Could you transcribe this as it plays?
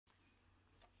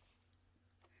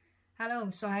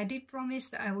Hello, so I did promise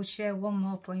that I would share one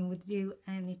more poem with you,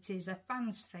 and it is a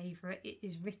fan's favourite. It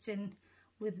is written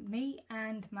with me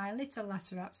and my little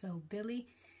Lhasa Billy.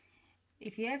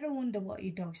 If you ever wonder what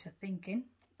your dogs are thinking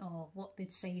or what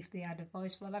they'd say if they had a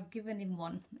voice, well, I've given him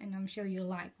one and I'm sure you'll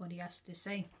like what he has to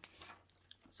say.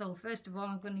 So first of all,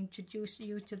 I'm going to introduce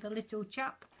you to the little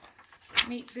chap.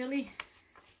 Meet Billy,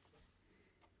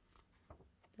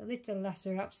 the little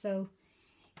Lhasa.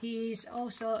 He is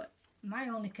also my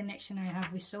only connection I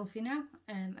have with Sophie now,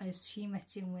 as she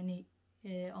met him when he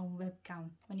on webcam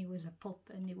when he was a pup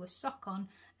and he was sock on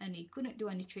and he couldn't do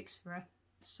any tricks for her.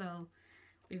 So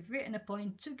we've written a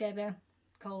poem together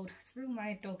called Through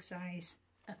My Dog's Eyes,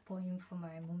 a poem for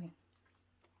my mummy.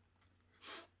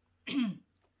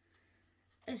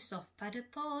 A soft pad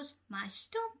of paws, my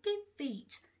stomping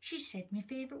feet. She said my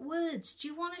favourite words, do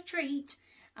you want a treat?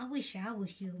 I wish I were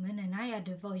human and I had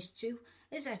a voice too,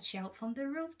 as I'd shout from the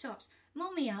rooftops,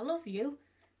 Mummy, I love you.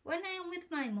 When I am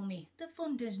with my mummy, the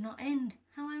fun does not end.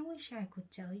 How I wish I could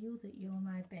tell you that you're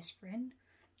my best friend.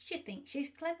 She thinks she's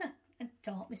clever and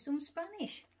taught me some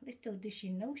Spanish. Little does she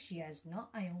know she has not,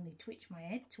 I only twitch my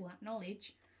head to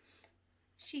acknowledge.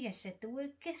 She has said the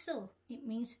word queso, it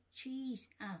means cheese,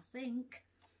 I think.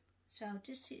 So I'll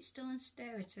just sit still and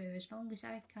stare at her as long as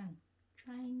I can,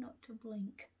 trying not to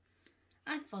blink.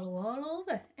 I follow all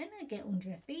over and I get under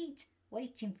her feet,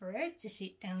 waiting for her to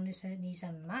sit down as her knees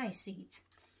on my seat.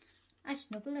 I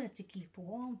snuggle her to keep her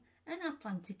warm and I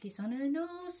plant a kiss on her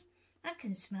nose. I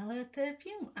can smell her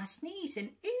perfume, I sneeze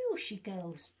and ew she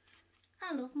goes.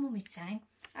 I love mummy time,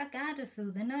 I guard her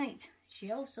through the night.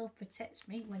 She also protects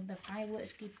me when the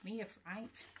fireworks give me a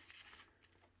fright.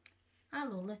 I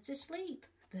lull her to sleep,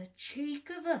 the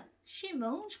cheek of her, she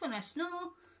moans when I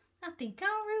snore. I think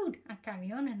how rude, I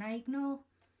carry on and I ignore.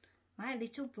 My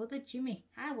little brother Jimmy,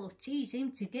 I will tease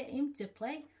him to get him to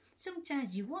play.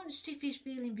 Sometimes he wants to if he's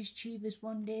feeling mischievous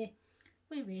one day.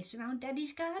 We race around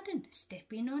Daddy's garden,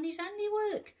 stepping on his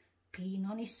handiwork, peeing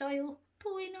on his soil,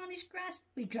 pulling on his grass,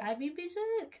 we drive him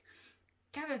berserk.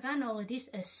 Caravan holidays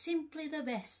are simply the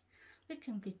best. We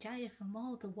can be tired from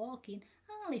all the walking,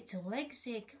 our little legs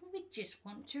ache and we just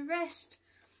want to rest.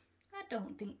 I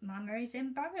don't think Mama is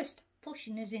embarrassed,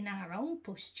 pushing us in our own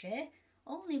pushchair,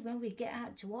 only when we get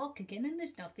out to walk again and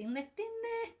there's nothing left in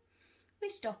there. We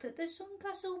stop at the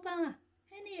Suncastle bar,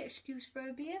 any excuse for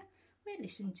a beer, we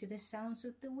listen to the sounds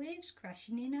of the waves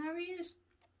crashing in our ears.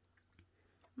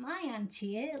 My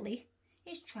Auntie Early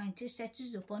is trying to set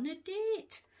us up on a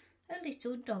date, a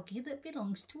little doggy that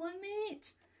belongs to a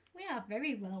mate. We are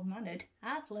very well mannered,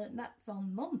 I've learnt that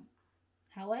from Mum.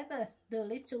 However, the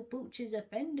little pooch is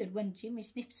offended when Jimmy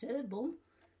sniffs her bum.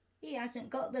 He hasn't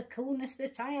got the coolness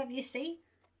that I have, you see,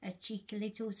 a cheeky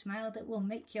little smile that will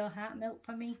make your heart melt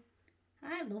for me.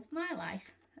 I love my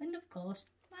life, and of course,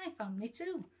 my family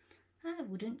too. I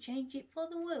wouldn't change it for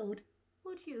the world,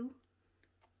 would you?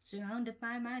 Surrounded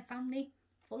by my family,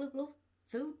 full of love,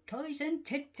 food, toys and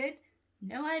ted.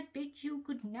 Now I bid you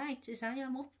good night as I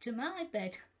am off to my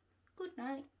bed. Good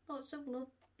night, lots of love,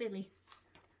 Billy.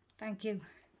 Thank you.